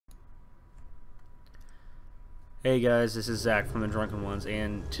Hey guys, this is Zach from the Drunken Ones,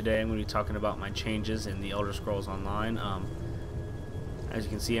 and today I'm going to be talking about my changes in the Elder Scrolls Online. As you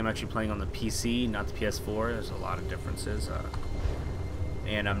can see, I'm actually playing on the PC, not the PS4. There's a lot of differences,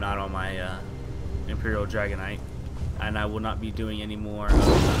 and I'm not on my Imperial Dragonite, and I will not be doing any more of him.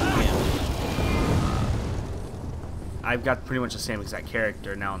 I've got pretty much the same exact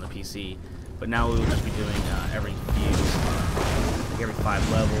character now on the PC, but now we will just be doing every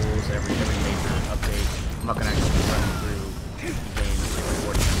 5 levels, every major update. I'm not gonna actually be running through the game and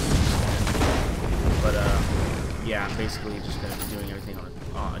recording it. But yeah, I'm basically just gonna be doing everything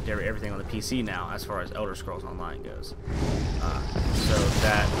on the PC now, as far as Elder Scrolls Online goes. So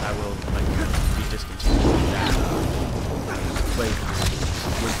that I will be discontinuing that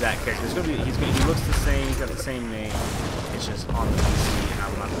playthrough with that character. He looks the same, he's got the same name. It's just on the PC, and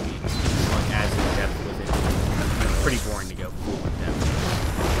I'm not gonna be going as in depth with it. It's pretty boring to go full in depth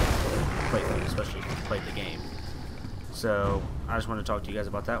playthrough, especially if you played the game. So I just want to talk to you guys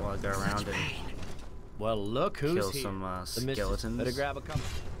about that while I go around and kill some skeletons.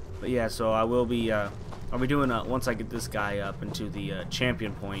 But yeah, so I'll be doing once I get this guy up into the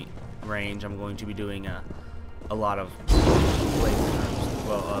champion point range, I'm going to be doing a lot of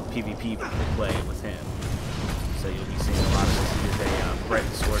PvP play with him. So you'll be seeing a lot of this. He is a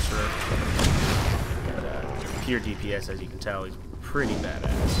Bright Sorcerer, and pure DPS, as you can tell. He's pretty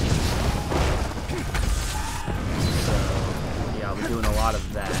badass. So yeah, I'll be doing a lot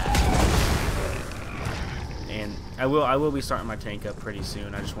of that, and I will be starting my tank up pretty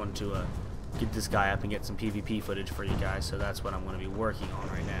soon. I just wanted to get this guy up and get some PvP footage for you guys, so that's what I'm going to be working on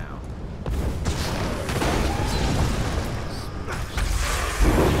right now.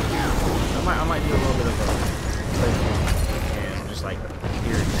 I might do a little bit of a playthrough and just like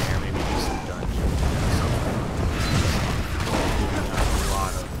here and there, maybe do some dungeons or something. Doing a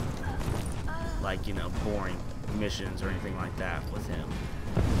lot of, like, you know, boring missions or anything like that with him.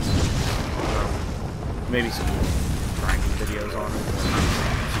 Maybe some grinding videos on it.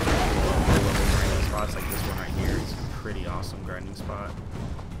 Low-level grinding spots like this one right here is a pretty awesome grinding spot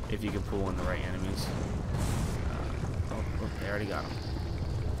if you can pull in the right enemies. Oh, they already got him.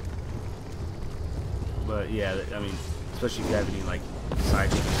 But yeah, I mean, especially if you have any like side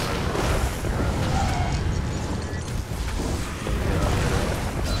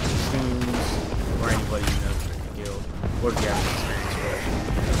or anybody you know from the guild, or if you have any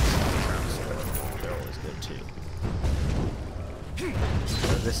experience with, they're always good too. So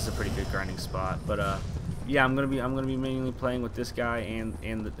this is a pretty good grinding spot, but yeah, I'm gonna be mainly playing with this guy and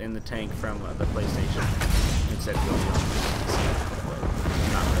the tank from the PlayStation instead of going on the PC.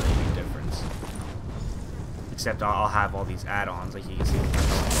 Not really any difference, except I'll have all these add-ons, like you can see with my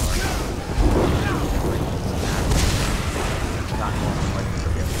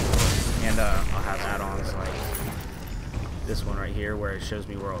and I'll have add-ons like this one right here, where it shows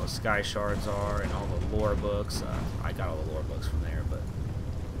me where all the sky shards are and all the lore books. I got all the lore books from there, but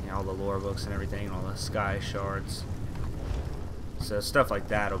you know, all the lore books and everything, and all the sky shards. So stuff like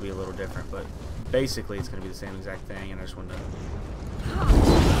that will be a little different, but basically it's going to be the same exact thing. And I just wanted to.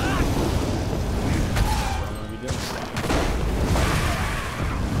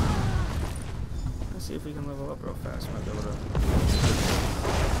 Let's see if we can level up real fast. Might be able to.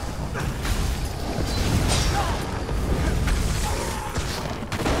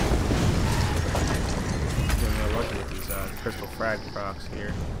 Getting real lucky with these crystal frag procs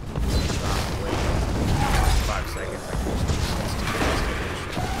here. Wait 5 seconds. I can just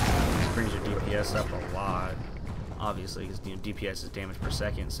this brings your DPS up a lot. Obviously, because DPS is damage per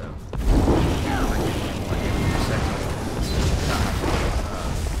second, so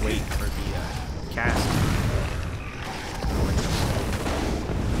wait for the cast.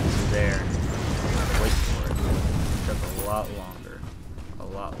 There, wait for it. It took a lot longer. A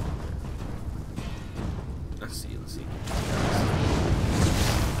lot longer. Let's see.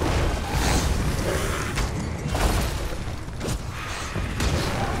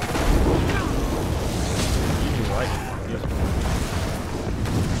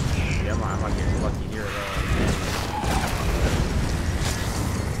 Yeah, I'm not getting lucky here at all.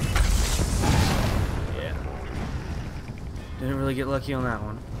 Yeah. Didn't really get lucky on that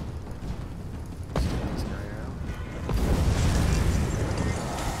one. This guy out.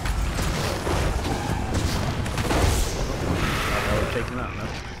 Oh, we're taking that, no?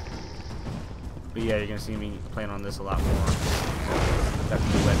 But yeah, you're gonna see me playing on this a lot more. Got the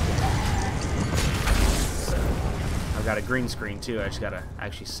new webcam. I've got a green screen too. I just gotta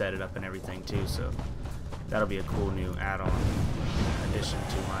actually set it up and everything too, so that'll be a cool new add-on addition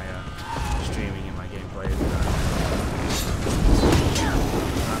to my streaming and my gameplay.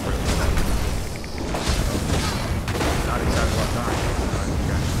 Not really.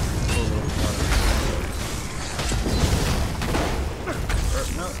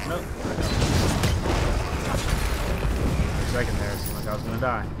 Like I was gonna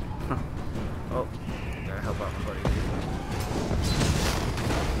die. Oh, gotta help out my buddy.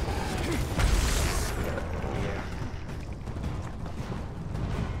 Yeah.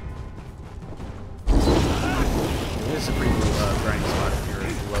 This is a pretty cool grinding spot if you're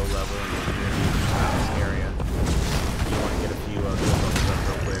low level and you're in this area. You want to get a few good levels up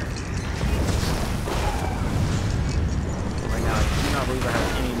real quick. Right now, I do not believe I have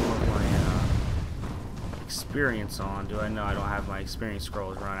any more of my experience on. Do I know I don't have my experience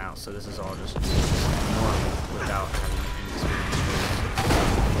scrolls run out, so this is all just normal without having any experience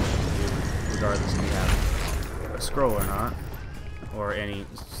scrolls. Regardless if you have a scroll or not, or any,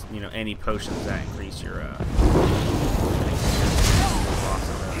 you know, any potions that increase your I'm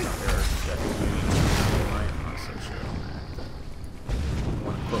not so sure on that. I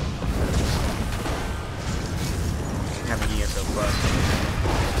want to put have an ESO plus.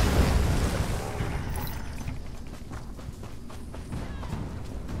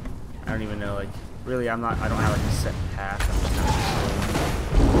 I don't even know, like, really, I don't have like a set path. I'm just kind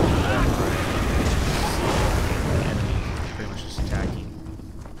of the enemy pretty much just attacking.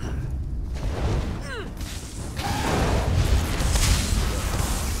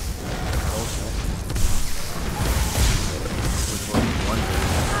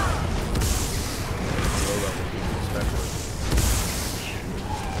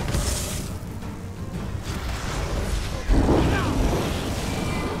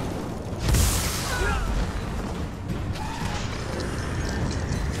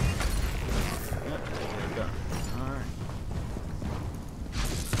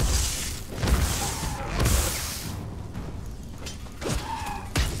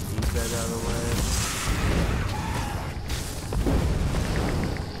 Out of the way.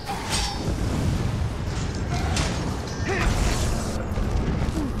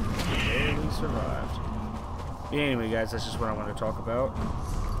 Barely survived. Yeah, anyway, guys, that's just what I wanted to talk about.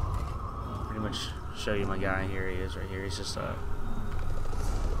 Pretty much show you my guy. Here he is, right here. He's just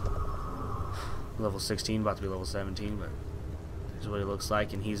level 16, about to be level 17, but this is what he looks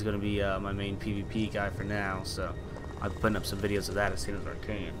like, and he's going to be my main PvP guy for now. So I'll be putting up some videos of that as soon as I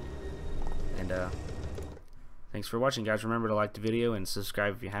can. And thanks for watching, guys. Remember to like the video and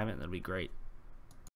subscribe if you haven't. That'd be great.